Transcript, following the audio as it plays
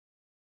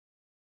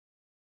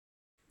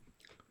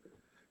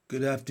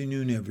Good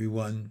afternoon,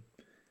 everyone.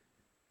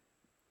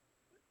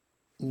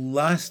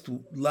 Last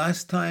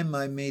time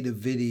I made a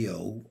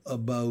video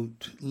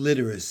about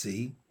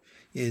literacy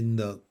in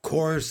the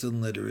course in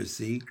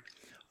literacy,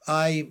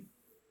 I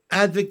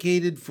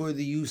advocated for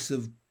the use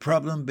of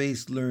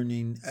problem-based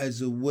learning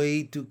as a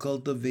way to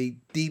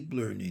cultivate deep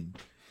learning.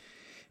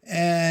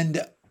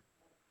 And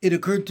it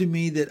occurred to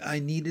me that I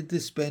needed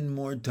to spend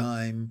more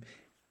time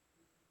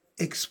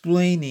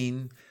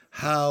explaining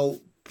how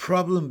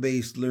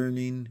problem-based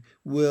learning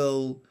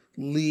will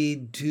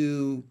lead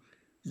to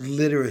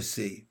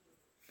literacy.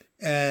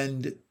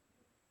 And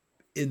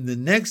in the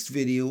next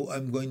video,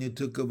 I'm going to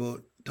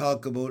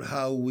talk about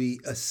how we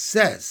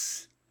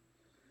assess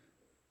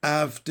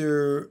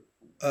after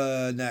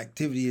an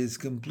activity is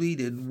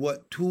completed,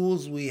 what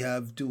tools we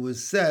have to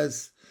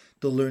assess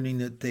the learning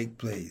that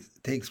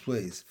takes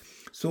place.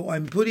 So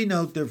I'm putting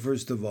out there,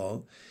 first of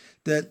all,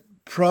 that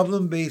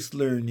problem-based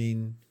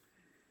learning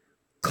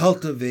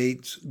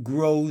cultivates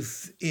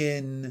growth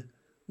in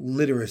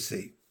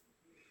literacy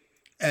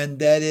and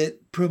that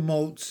it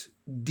promotes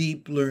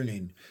deep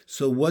learning.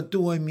 So what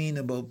do I mean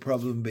about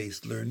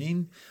problem-based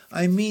learning?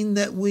 I mean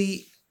that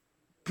we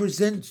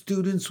present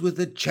students with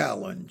a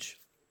challenge.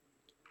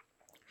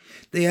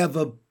 They have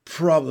a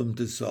problem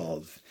to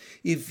solve.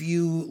 If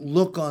you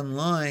look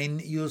online,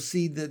 you'll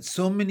see that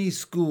so many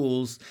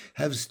schools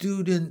have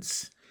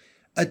students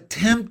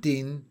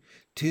attempting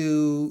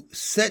to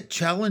set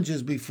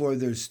challenges before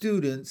their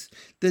students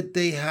that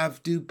they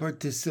have to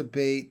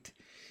participate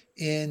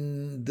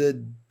in the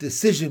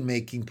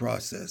decision-making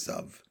process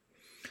of.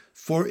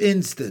 For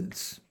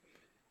instance,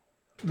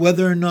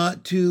 whether or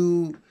not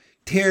to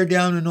tear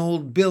down an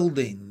old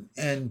building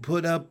and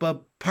put up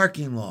a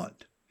parking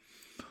lot,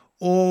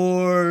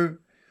 or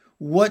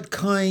what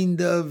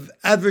kind of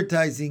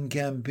advertising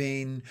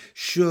campaign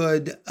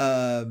should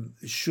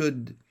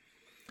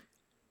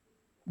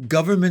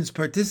governments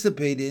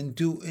participate in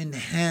to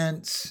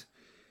enhance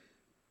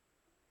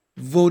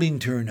voting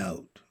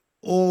turnout,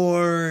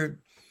 or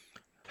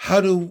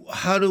how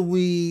do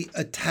we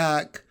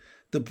attack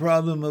the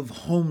problem of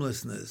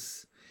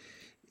homelessness?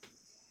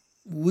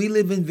 We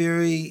live in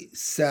very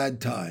sad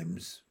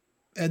times,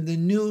 and the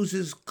news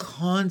is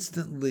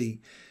constantly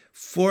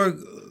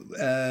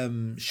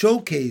showcasing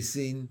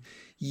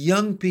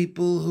young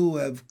people who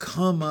have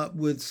come up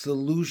with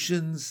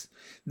solutions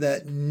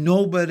that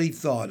nobody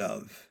thought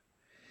of,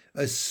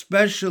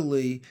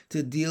 especially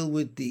to deal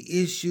with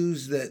the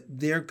issues that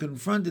they're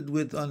confronted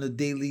with on a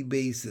daily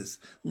basis,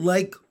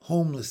 like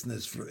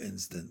homelessness, for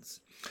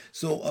instance.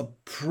 So a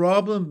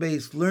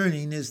problem-based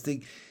learning is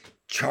to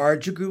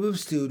charge a group of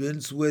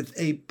students with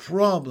a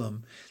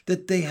problem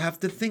that they have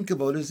to think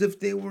about as if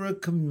they were a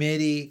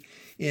committee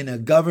in a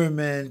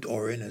government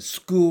or in a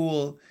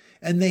school,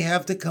 and they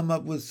have to come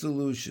up with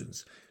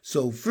solutions.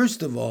 So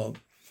first of all,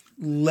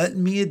 let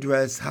me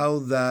address how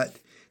that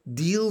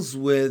deals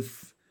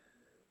with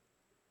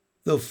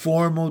the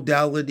four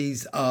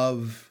modalities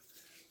of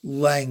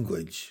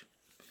language.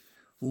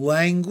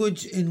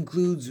 Language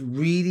includes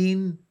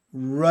reading,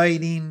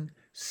 writing,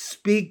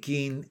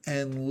 speaking,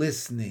 and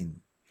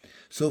listening.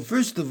 So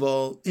first of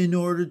all, in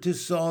order to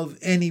solve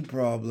any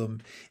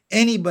problem,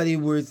 anybody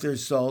worth their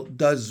salt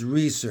does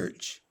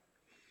research.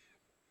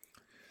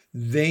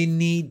 They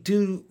need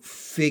to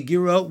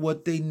figure out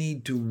what they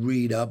need to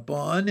read up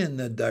on in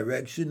the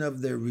direction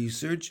of their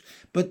research,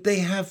 but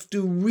they have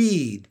to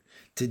read.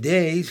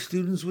 Today,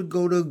 students would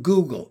go to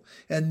Google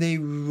and they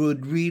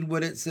would read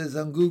what it says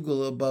on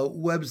Google about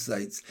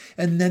websites.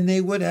 And then they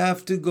would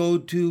have to go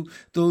to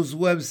those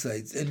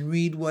websites and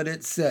read what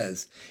it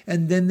says.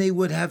 And then they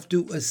would have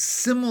to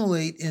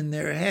assimilate in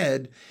their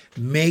head,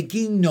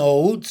 making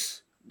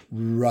notes,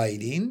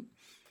 writing,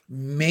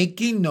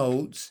 making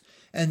notes,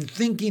 and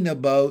thinking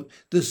about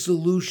the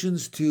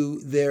solutions to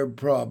their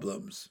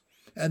problems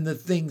and the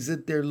things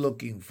that they're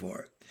looking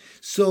for.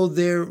 So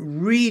they're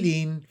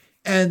reading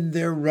and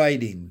they're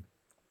writing.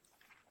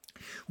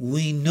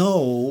 We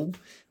know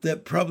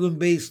that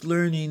problem-based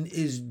learning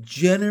is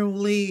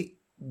generally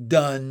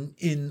done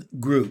in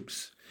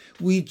groups.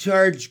 We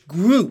charge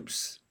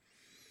groups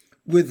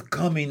with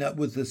coming up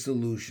with the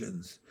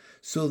solutions.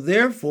 So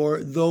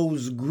therefore,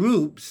 those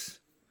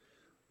groups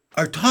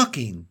are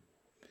talking.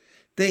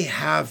 They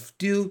have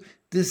to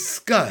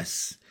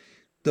discuss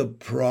the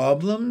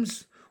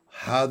problems,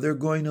 how they're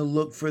going to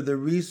look for the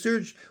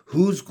research,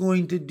 who's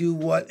going to do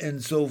what,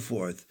 and so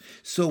forth.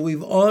 So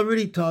we've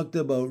already talked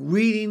about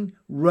reading,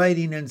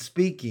 writing, and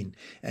speaking.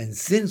 And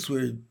since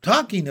we're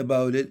talking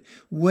about it,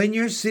 when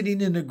you're sitting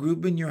in a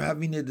group and you're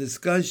having a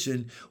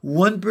discussion,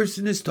 one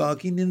person is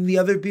talking and the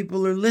other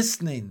people are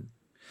listening.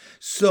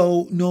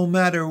 So no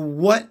matter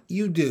what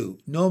you do,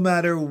 no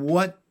matter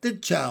what the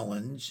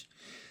challenge,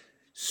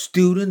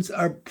 students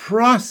are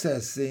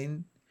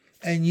processing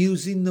and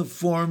using the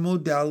four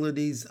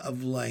modalities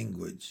of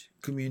language,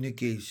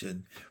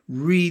 communication: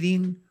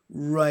 reading,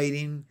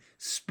 writing,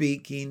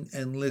 speaking,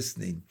 and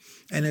listening.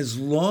 And as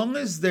long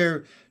as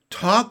they're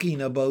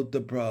talking about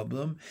the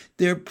problem,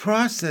 they're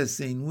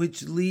processing,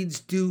 which leads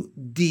to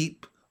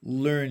deep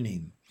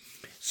learning.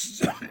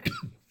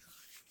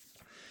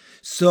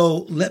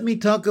 So let me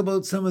talk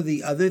about some of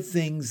the other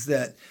things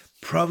that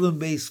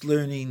problem-based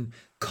learning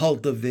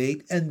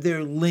cultivate and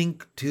their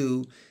link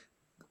to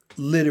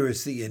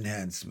literacy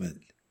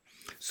enhancement.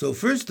 So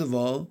first of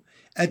all,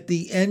 at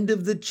the end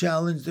of the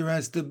challenge, there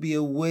has to be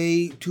a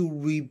way to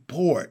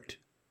report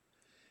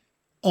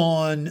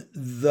on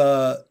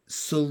the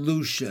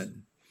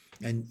solution.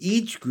 And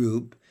each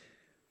group,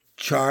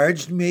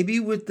 charged maybe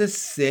with the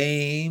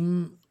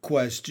same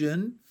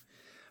question,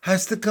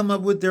 has to come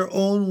up with their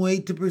own way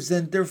to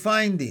present their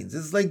findings.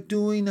 It's like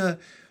doing a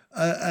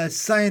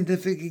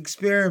scientific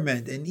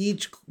experiment, and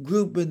each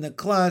group in the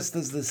class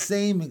does the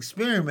same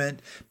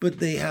experiment, but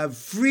they have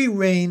free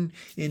rein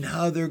in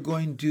how they're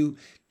going to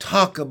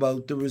talk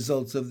about the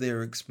results of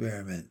their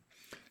experiment.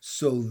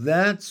 So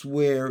that's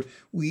where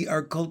we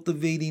are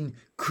cultivating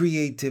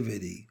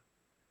creativity.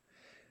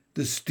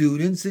 The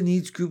students in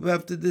each group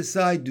have to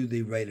decide, do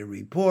they write a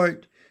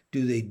report?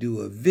 Do they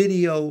do a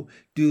video?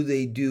 Do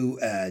they do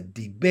a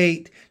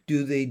debate?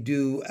 Do they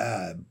do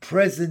a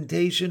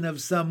presentation of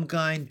some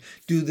kind?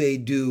 Do they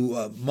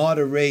do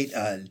moderate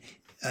an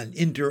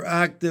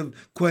interactive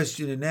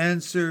question and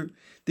answer?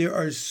 There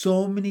are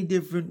so many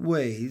different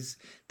ways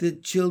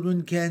that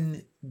children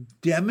can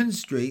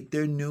demonstrate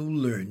their new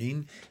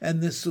learning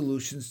and the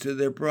solutions to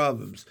their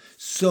problems.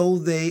 So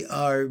they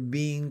are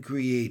being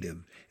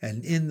creative.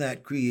 And in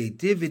that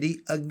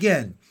creativity,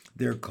 again,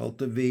 they're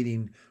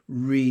cultivating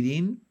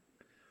reading,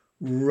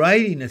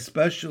 writing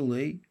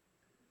especially,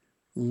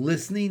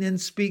 listening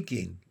and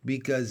speaking,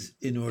 because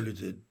in order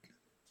to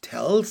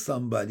tell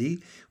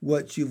somebody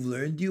what you've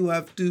learned, you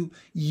have to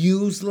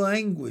use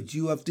language.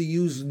 You have to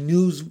use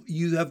new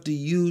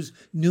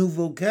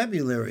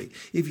vocabulary.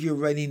 If you're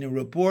writing a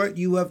report,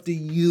 you have to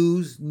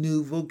use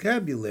new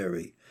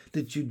vocabulary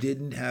that you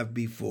didn't have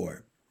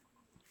before.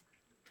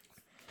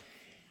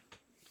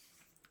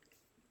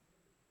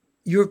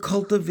 You're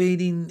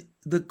cultivating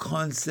the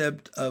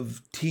concept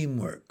of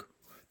teamwork.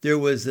 There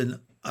was an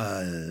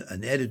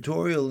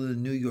editorial in the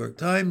New York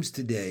Times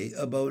today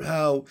about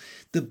how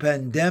the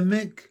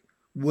pandemic,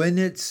 when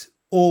it's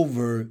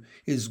over,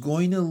 is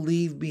going to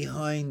leave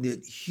behind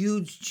it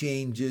huge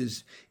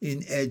changes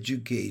in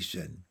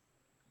education.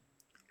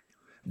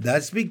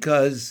 That's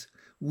because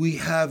we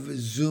have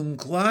Zoom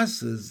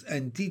classes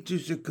and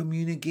teachers are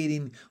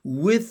communicating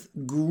with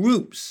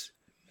groups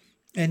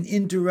and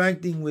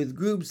interacting with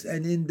groups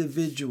and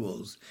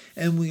individuals.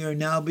 And we are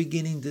now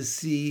beginning to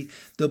see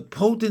the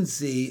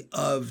potency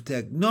of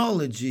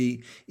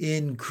technology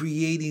in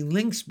creating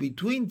links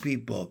between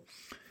people.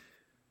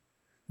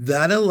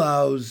 That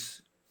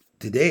allows,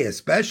 today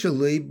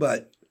especially,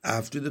 but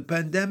after the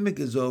pandemic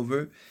is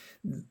over,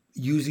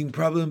 using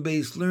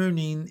problem-based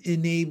learning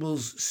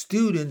enables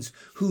students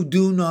who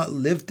do not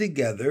live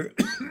together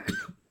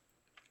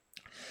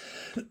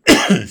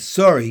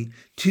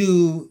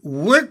to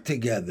work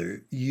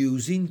together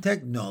using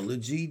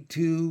technology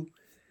to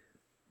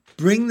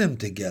bring them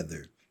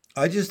together.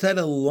 I just had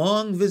a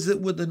long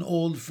visit with an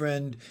old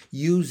friend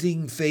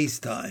using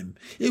FaceTime.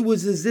 It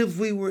was as if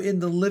we were in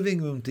the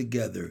living room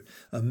together.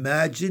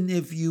 Imagine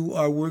if you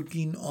are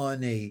working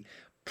on a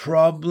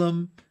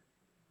problem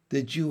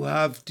that you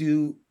have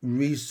to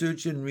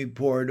research and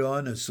report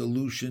on, a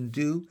solution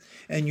to,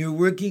 and you're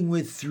working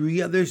with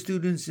 3 other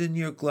students in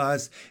your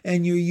class,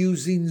 and you're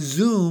using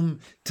Zoom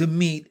to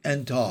meet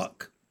and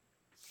talk.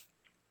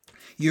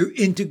 You're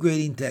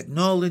integrating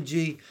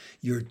technology,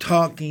 you're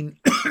talking,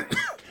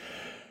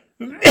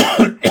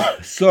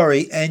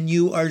 and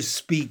you are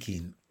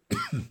speaking.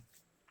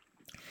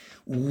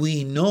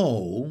 We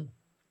know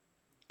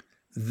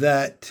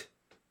that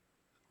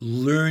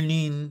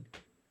learning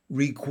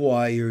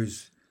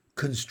requires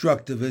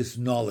constructivist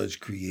knowledge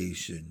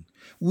creation.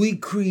 We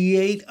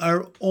create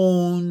our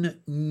own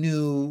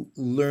new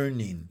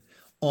learning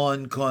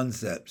on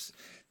concepts.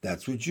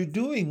 That's what you're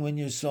doing when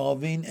you're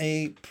solving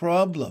a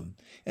problem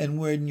and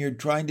when you're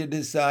trying to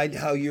decide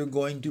how you're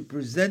going to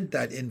present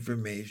that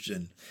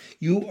information.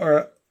 You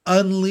are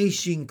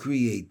unleashing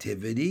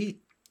creativity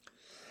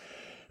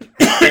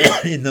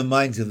in the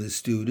minds of the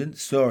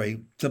students. Sorry,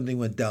 something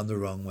went down the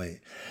wrong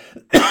way.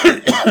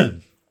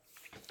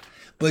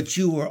 But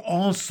you are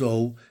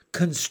also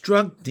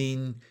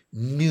constructing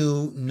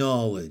new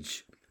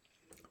knowledge.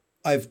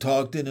 I've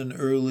talked in an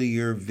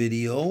earlier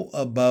video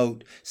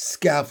about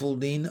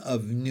scaffolding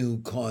of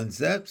new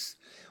concepts.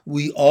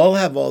 We all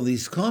have all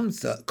these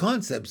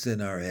concepts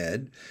in our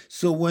head.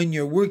 So when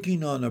you're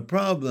working on a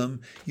problem,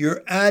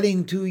 you're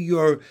adding to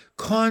your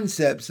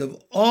concepts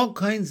of all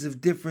kinds of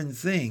different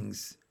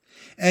things.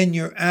 And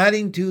you're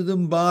adding to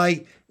them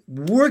by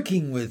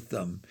working with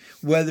them,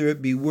 whether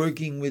it be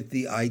working with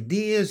the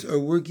ideas or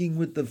working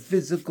with the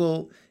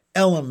physical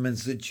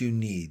elements that you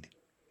need.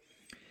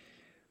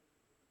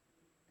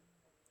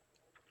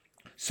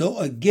 So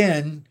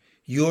again,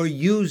 you're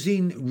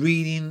using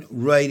reading,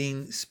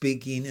 writing,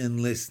 speaking, and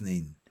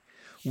listening.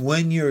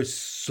 When you're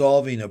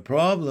solving a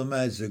problem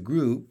as a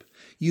group,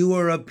 you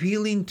are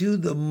appealing to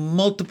the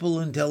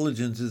multiple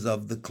intelligences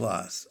of the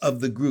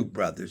group.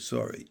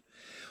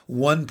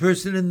 One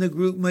person in the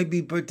group might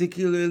be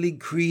particularly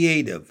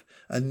creative.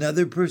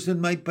 Another person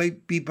might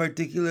be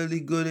particularly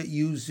good at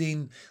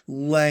using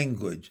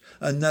language.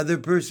 Another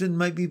person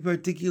might be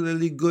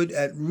particularly good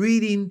at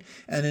reading,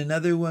 and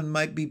another one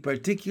might be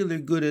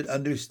particularly good at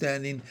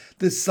understanding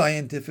the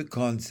scientific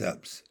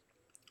concepts.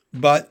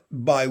 But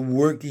by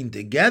working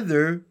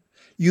together,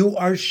 you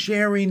are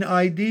sharing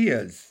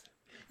ideas.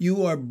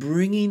 You are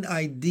bringing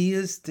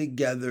ideas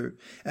together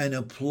and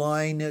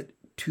applying it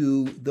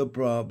to the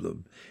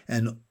problem.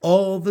 And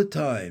all the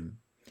time,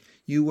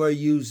 you are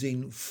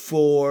using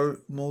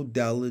 4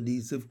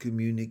 modalities of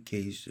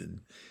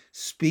communication: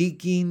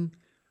 speaking,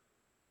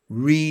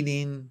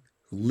 reading,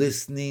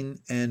 listening,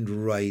 and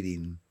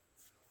writing.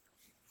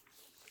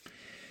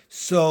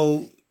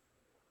 So,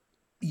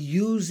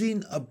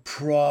 using a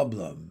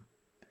problem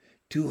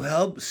to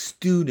help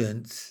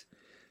students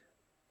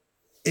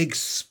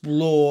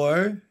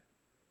explore,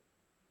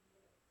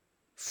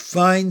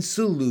 find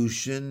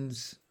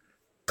solutions,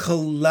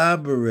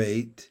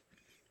 collaborate,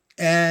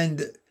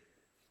 and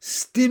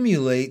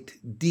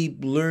stimulate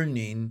deep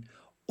learning.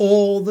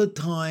 All the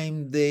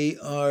time they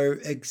are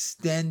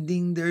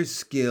extending their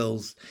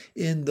skills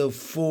in the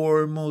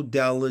 4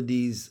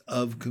 modalities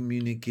of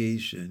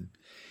communication.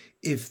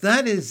 If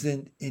that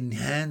isn't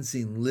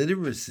enhancing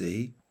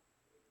literacy,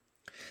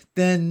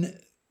 then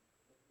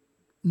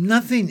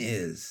nothing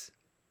is.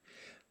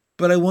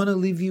 But I want to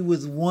leave you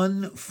with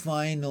one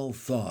final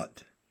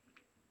thought.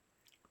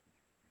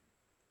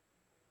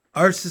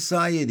 Our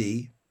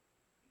societies,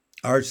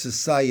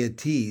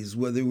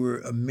 whether we're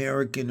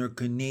American or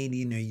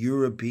Canadian or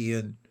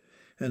European,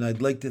 and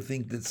I'd like to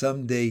think that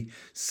someday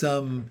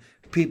some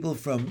people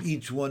from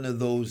each one of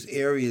those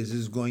areas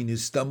is going to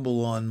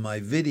stumble on my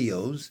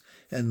videos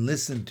and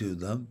listen to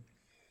them.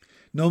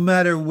 No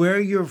matter where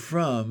you're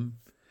from,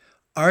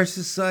 our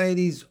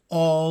societies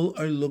all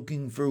are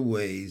looking for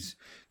ways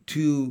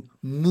to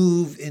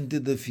move into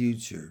the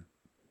future,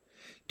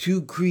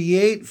 to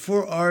create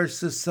for our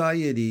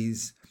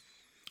societies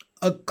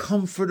a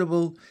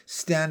comfortable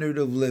standard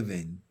of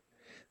living.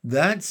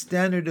 That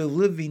standard of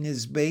living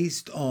is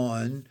based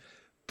on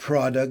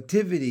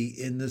productivity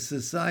in the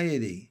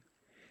society.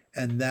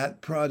 And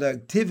that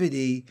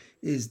productivity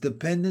is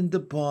dependent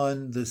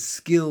upon the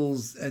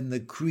skills and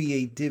the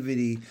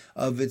creativity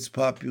of its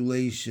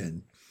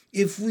population.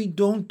 If we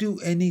don't do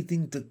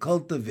anything to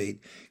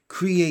cultivate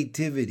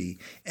creativity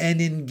and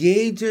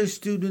engage our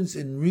students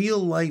in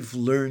real-life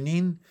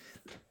learning,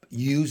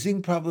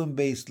 using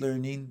problem-based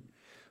learning,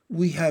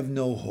 we have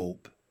no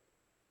hope.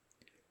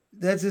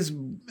 That's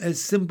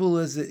as simple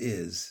as it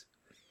is.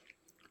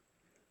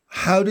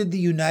 How did the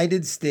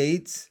United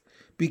States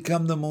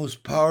become the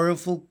most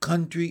powerful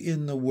country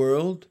in the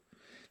world?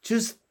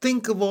 Just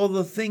think of all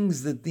the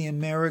things that the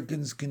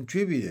Americans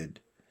contributed,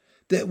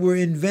 that were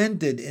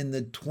invented in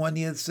the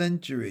 20th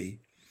century.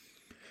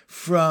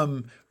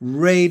 From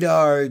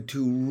radar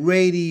to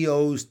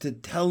radios to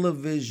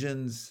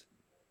televisions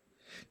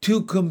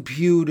to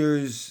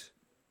computers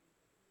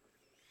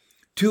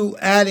to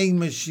adding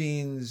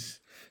machines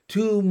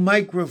to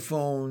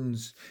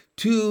microphones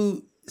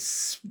to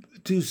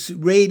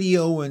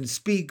radio and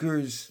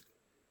speakers,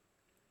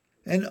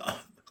 and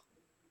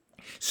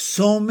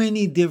so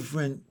many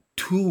different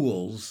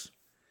tools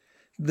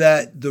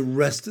that the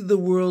rest of the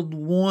world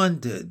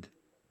wanted,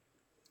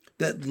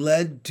 that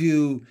led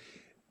to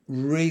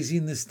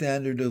raising the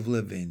standard of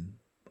living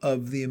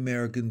of the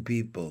American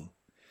people.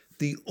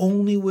 The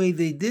only way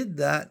they did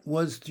that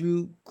was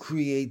through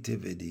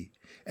creativity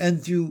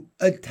and through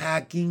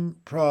attacking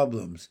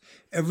problems.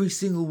 Every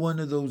single one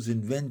of those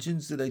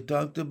inventions that I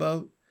talked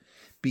about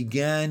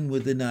began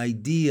with an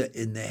idea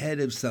in the head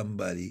of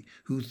somebody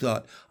who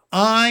thought,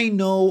 I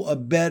know a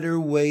better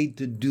way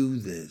to do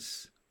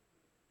this.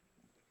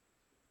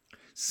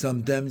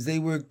 Sometimes they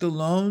worked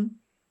alone,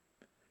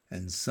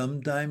 and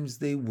sometimes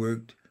they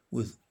worked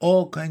with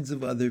all kinds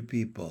of other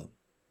people.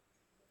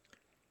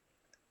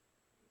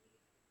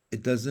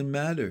 It doesn't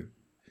matter.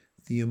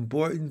 The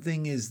important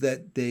thing is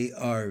that they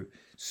are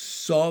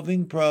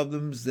solving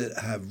problems that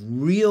have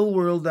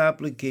real-world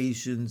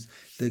applications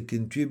that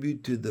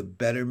contribute to the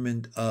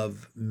betterment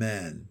of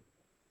man.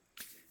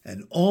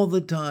 And all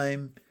the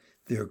time,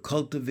 they're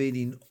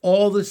cultivating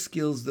all the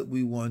skills that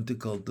we want to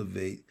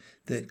cultivate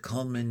that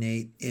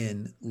culminate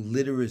in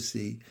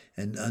literacy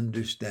and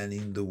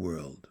understanding the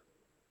world.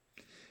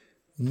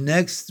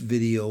 Next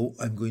video,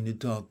 I'm going to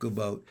talk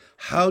about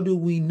how do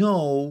we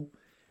know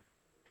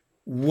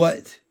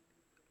what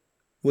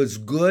was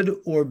good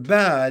or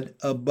bad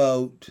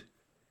about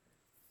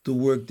the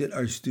work that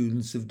our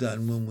students have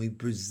done when we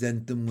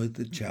present them with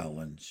a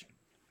challenge.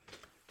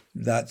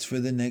 That's for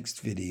the next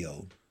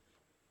video.